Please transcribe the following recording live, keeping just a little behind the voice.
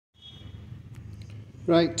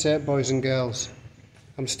Right, boys and girls,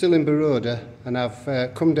 I'm still in Boroda and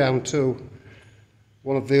I've come down to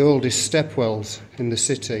one of the oldest stepwells in the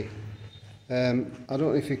city. I don't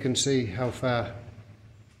know if you can see how far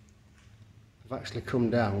I've actually come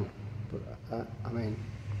down, but I mean,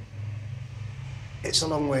 it's a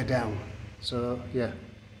long way down. So yeah,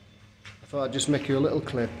 I thought I'd just make you a little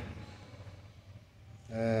clip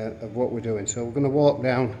of what we're doing. So we're going to walk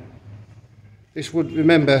down. This would,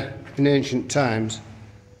 remember, in ancient times,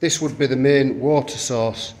 this would be the main water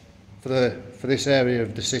source for this area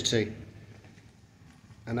of the city.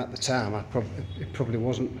 And at the time, it probably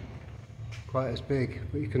wasn't quite as big,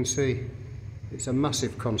 but you can see it's a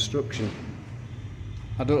massive construction.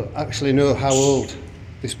 I don't actually know how old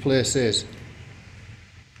this place is,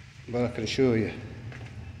 but I can show you.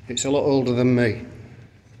 It's a lot older than me.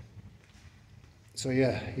 So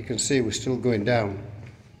yeah, you can see we're still going down.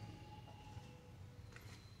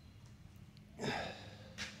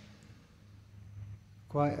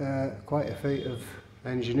 Quite a feat of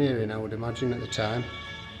engineering, I would imagine, at the time.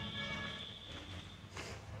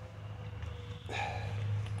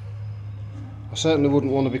 I certainly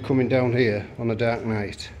wouldn't want to be coming down here on a dark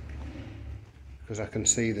night, because I can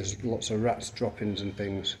see there's lots of rats droppings and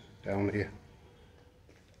things down here.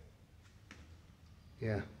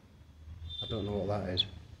 Yeah, I don't know what that is.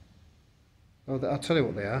 Oh, I'll tell you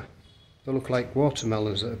what they are. They look like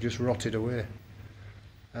watermelons that have just rotted away.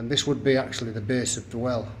 And this would be actually the base of the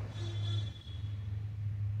well,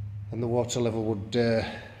 and the water level would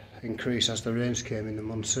increase as the rains came in the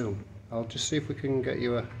monsoon. I'll just see if we can get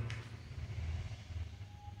you a...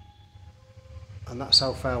 And that's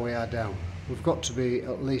how far we are down. We've got to be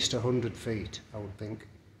at least 100 feet, I would think.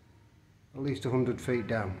 At least 100 feet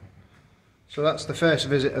down. So that's the first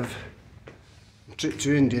visit of a trip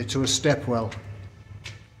to India to a step well.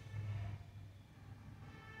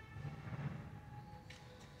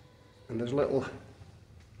 And there's little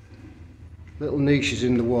niches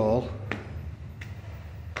in the wall,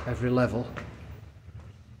 every level.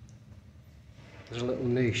 There's a little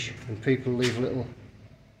niche, and people leave little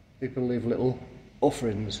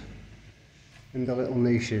offerings in the little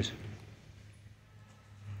niches.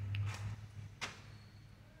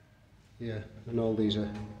 Yeah, and all these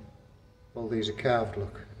are carved.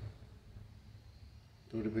 Look,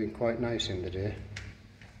 it would have been quite nice in the day.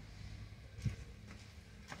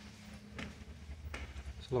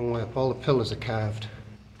 A long way up. All the pillars are carved,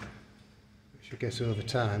 which I guess over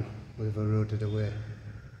time we've eroded away.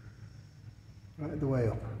 Right the way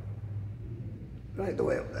up. Right the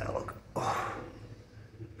way up there, look. Oh,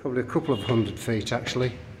 probably a couple of 100 feet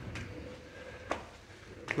actually.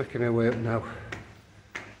 Making our way up now.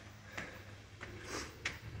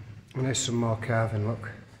 And there's some more carving, look.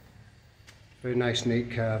 Very nice,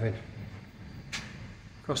 neat carving.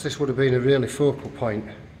 Of course, this would have been a really focal point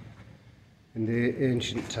in the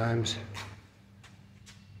ancient times.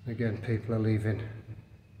 Again, people are leaving.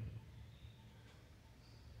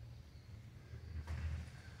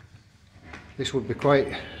 This would be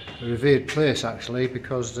quite a revered place actually,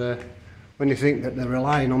 because when you think that they're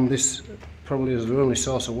relying on this probably as their only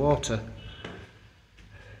source of water,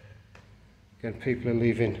 again, people are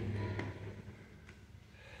leaving.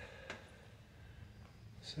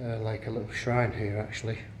 It's like a little shrine here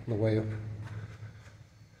actually, on the way up.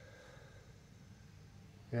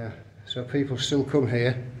 Yeah, so people still come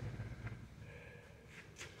here,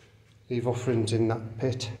 leave offerings in that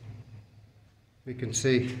pit. We can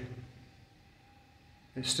see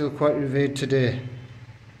it's still quite revered today,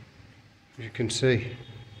 as you can see.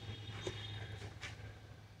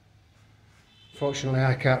 Fortunately,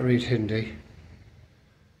 I can't read Hindi.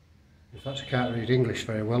 In fact, I can't read English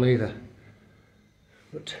very well either.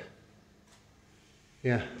 But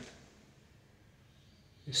yeah,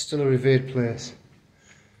 it's still a revered place.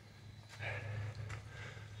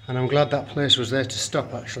 And I'm glad that place was there to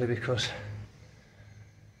stop actually, because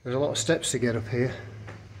there's a lot of steps to get up here.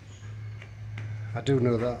 I do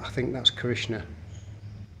know that. I think that's Krishna.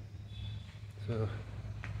 So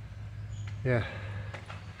yeah,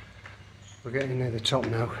 we're getting near the top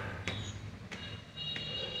now.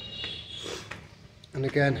 And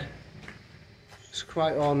again, it's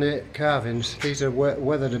quite ornate carvings. These are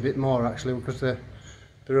weathered a bit more actually, because they're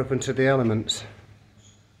open to the elements.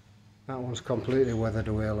 That one's completely weathered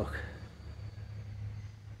away, look.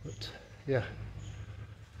 But yeah,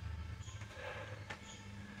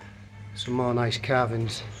 some more nice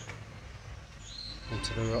carvings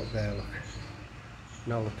into the rock there, look.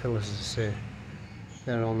 And all the pillars, as I say,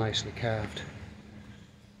 they're all nicely carved.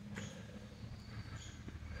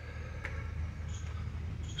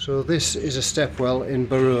 So this is a stepwell in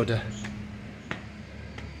Boroda.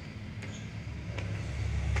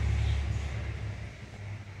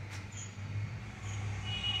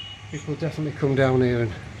 People definitely come down here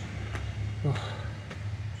and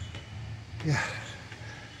yeah,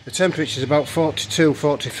 the temperature is about 42,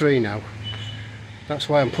 43 now. That's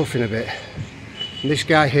why I'm puffing a bit. And this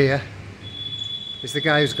guy here is the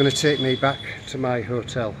guy who's going to take me back to my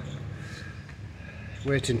hotel.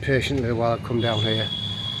 Waiting patiently while I come down here,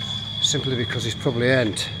 simply because he's probably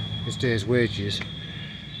earned his day's wages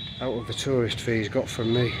out of the tourist fee he's got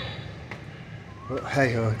from me. But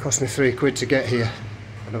hey ho, it cost me £3 to get here,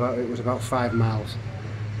 and it was about 5 miles.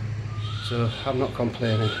 So I'm not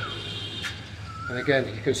complaining. And again,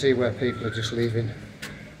 you can see where people are just leaving.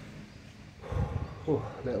 Oh,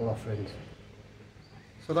 little offerings.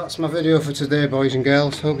 So that's my video for today, boys and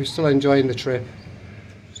girls. Hope you're still enjoying the trip.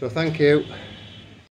 So thank you.